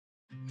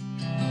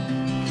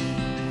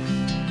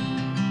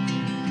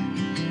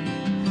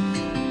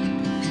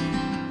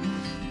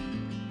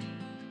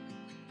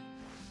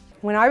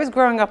When I was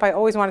growing up, I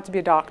always wanted to be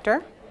a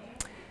doctor.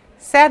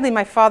 Sadly,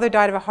 my father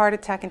died of a heart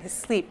attack in his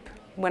sleep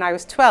when I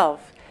was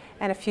 12.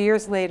 And a few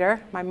years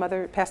later, my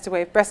mother passed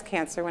away of breast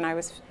cancer when I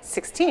was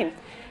 16.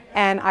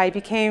 And I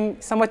became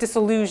somewhat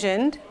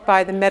disillusioned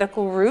by the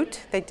medical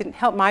route. They didn't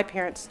help my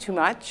parents too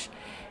much.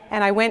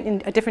 And I went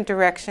in a different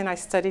direction. I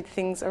studied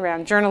things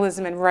around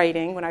journalism and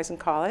writing when I was in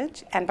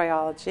college, and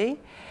biology.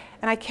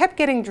 And I kept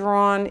getting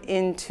drawn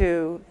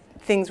into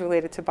things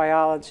related to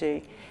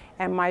biology.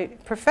 And my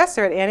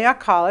professor at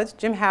Antioch College,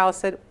 Jim Howell,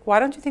 said, "Why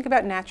don't you think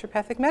about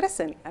naturopathic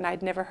medicine?" And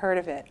I'd never heard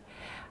of it.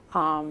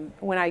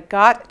 When I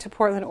got to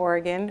Portland,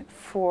 Oregon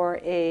for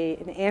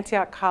an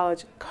Antioch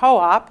College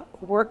co-op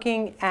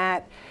working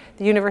at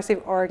the University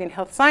of Oregon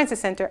Health Sciences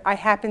Center, I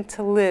happened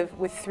to live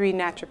with 3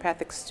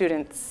 naturopathic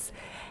students.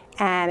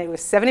 And it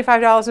was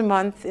 $75 a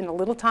month in a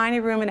little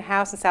tiny room in a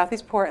house in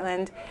Southeast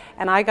Portland.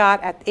 And I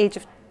got, at the age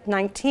of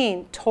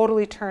 19,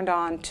 totally turned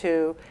on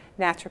to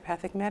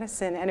naturopathic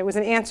medicine. And it was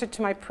an answer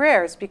to my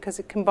prayers because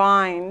it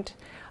combined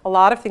a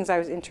lot of things I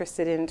was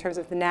interested in terms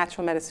of the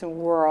natural medicine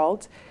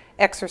world: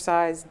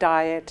 exercise,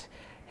 diet,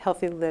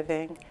 healthy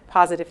living,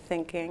 positive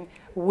thinking,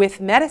 with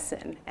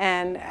medicine.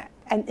 And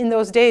in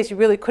those days, you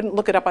really couldn't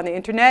look it up on the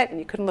internet, and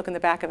you couldn't look in the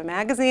back of a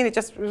magazine. It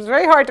was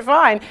very hard to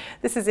find.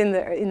 This is in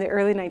the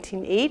early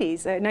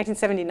 1980s,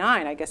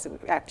 1979, I guess,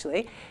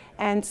 actually.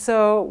 And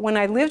so when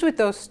I lived with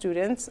those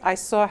students, I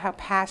saw how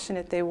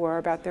passionate they were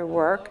about their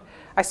work.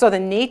 I saw the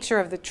nature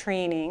of the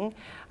training.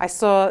 I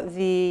saw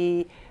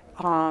the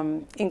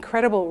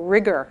incredible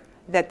rigor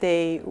that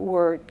they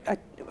were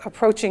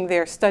approaching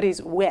their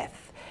studies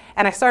with.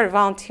 And I started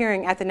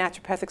volunteering at the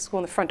naturopathic school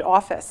in the front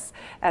office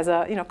as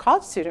a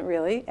college student,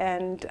 really.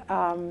 And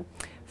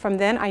from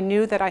then, I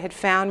knew that I had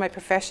found my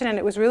profession, and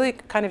it was really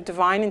kind of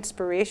divine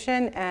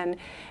inspiration and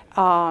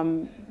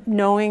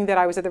knowing that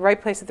I was at the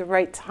right place at the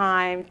right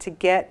time to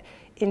get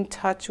in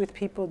touch with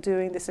people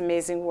doing this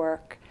amazing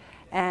work.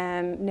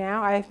 And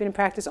now I've been in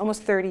practice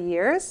almost 30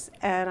 years,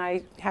 and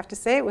I have to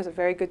say it was a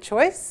very good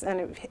choice, and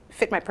it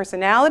fit my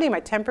personality, my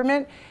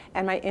temperament,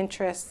 and my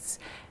interests.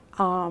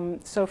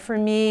 So for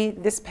me,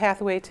 this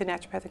pathway to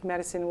naturopathic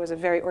medicine was a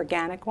very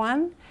organic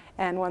one,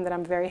 and one that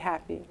I'm very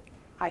happy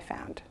I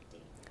found.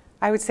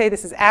 I would say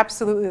this is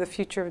absolutely the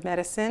future of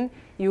medicine.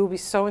 You will be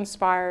so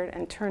inspired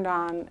and turned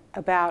on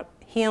about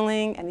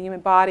healing and the human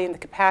body and the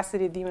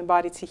capacity of the human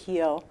body to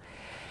heal.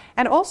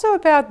 And also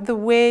about the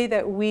way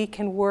that we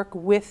can work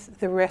with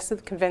the rest of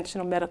the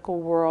conventional medical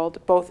world,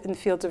 both in the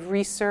fields of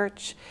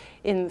research,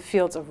 in the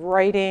fields of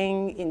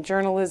writing, in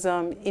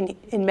journalism,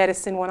 in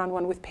medicine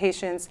one-on-one with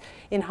patients,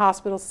 in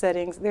hospital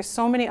settings. There's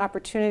so many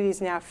opportunities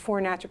now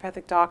for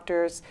naturopathic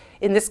doctors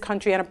in this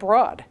country and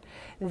abroad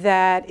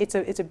that it's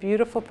a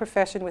beautiful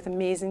profession with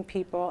amazing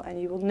people,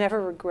 and you will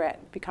never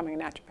regret becoming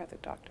a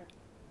naturopathic doctor.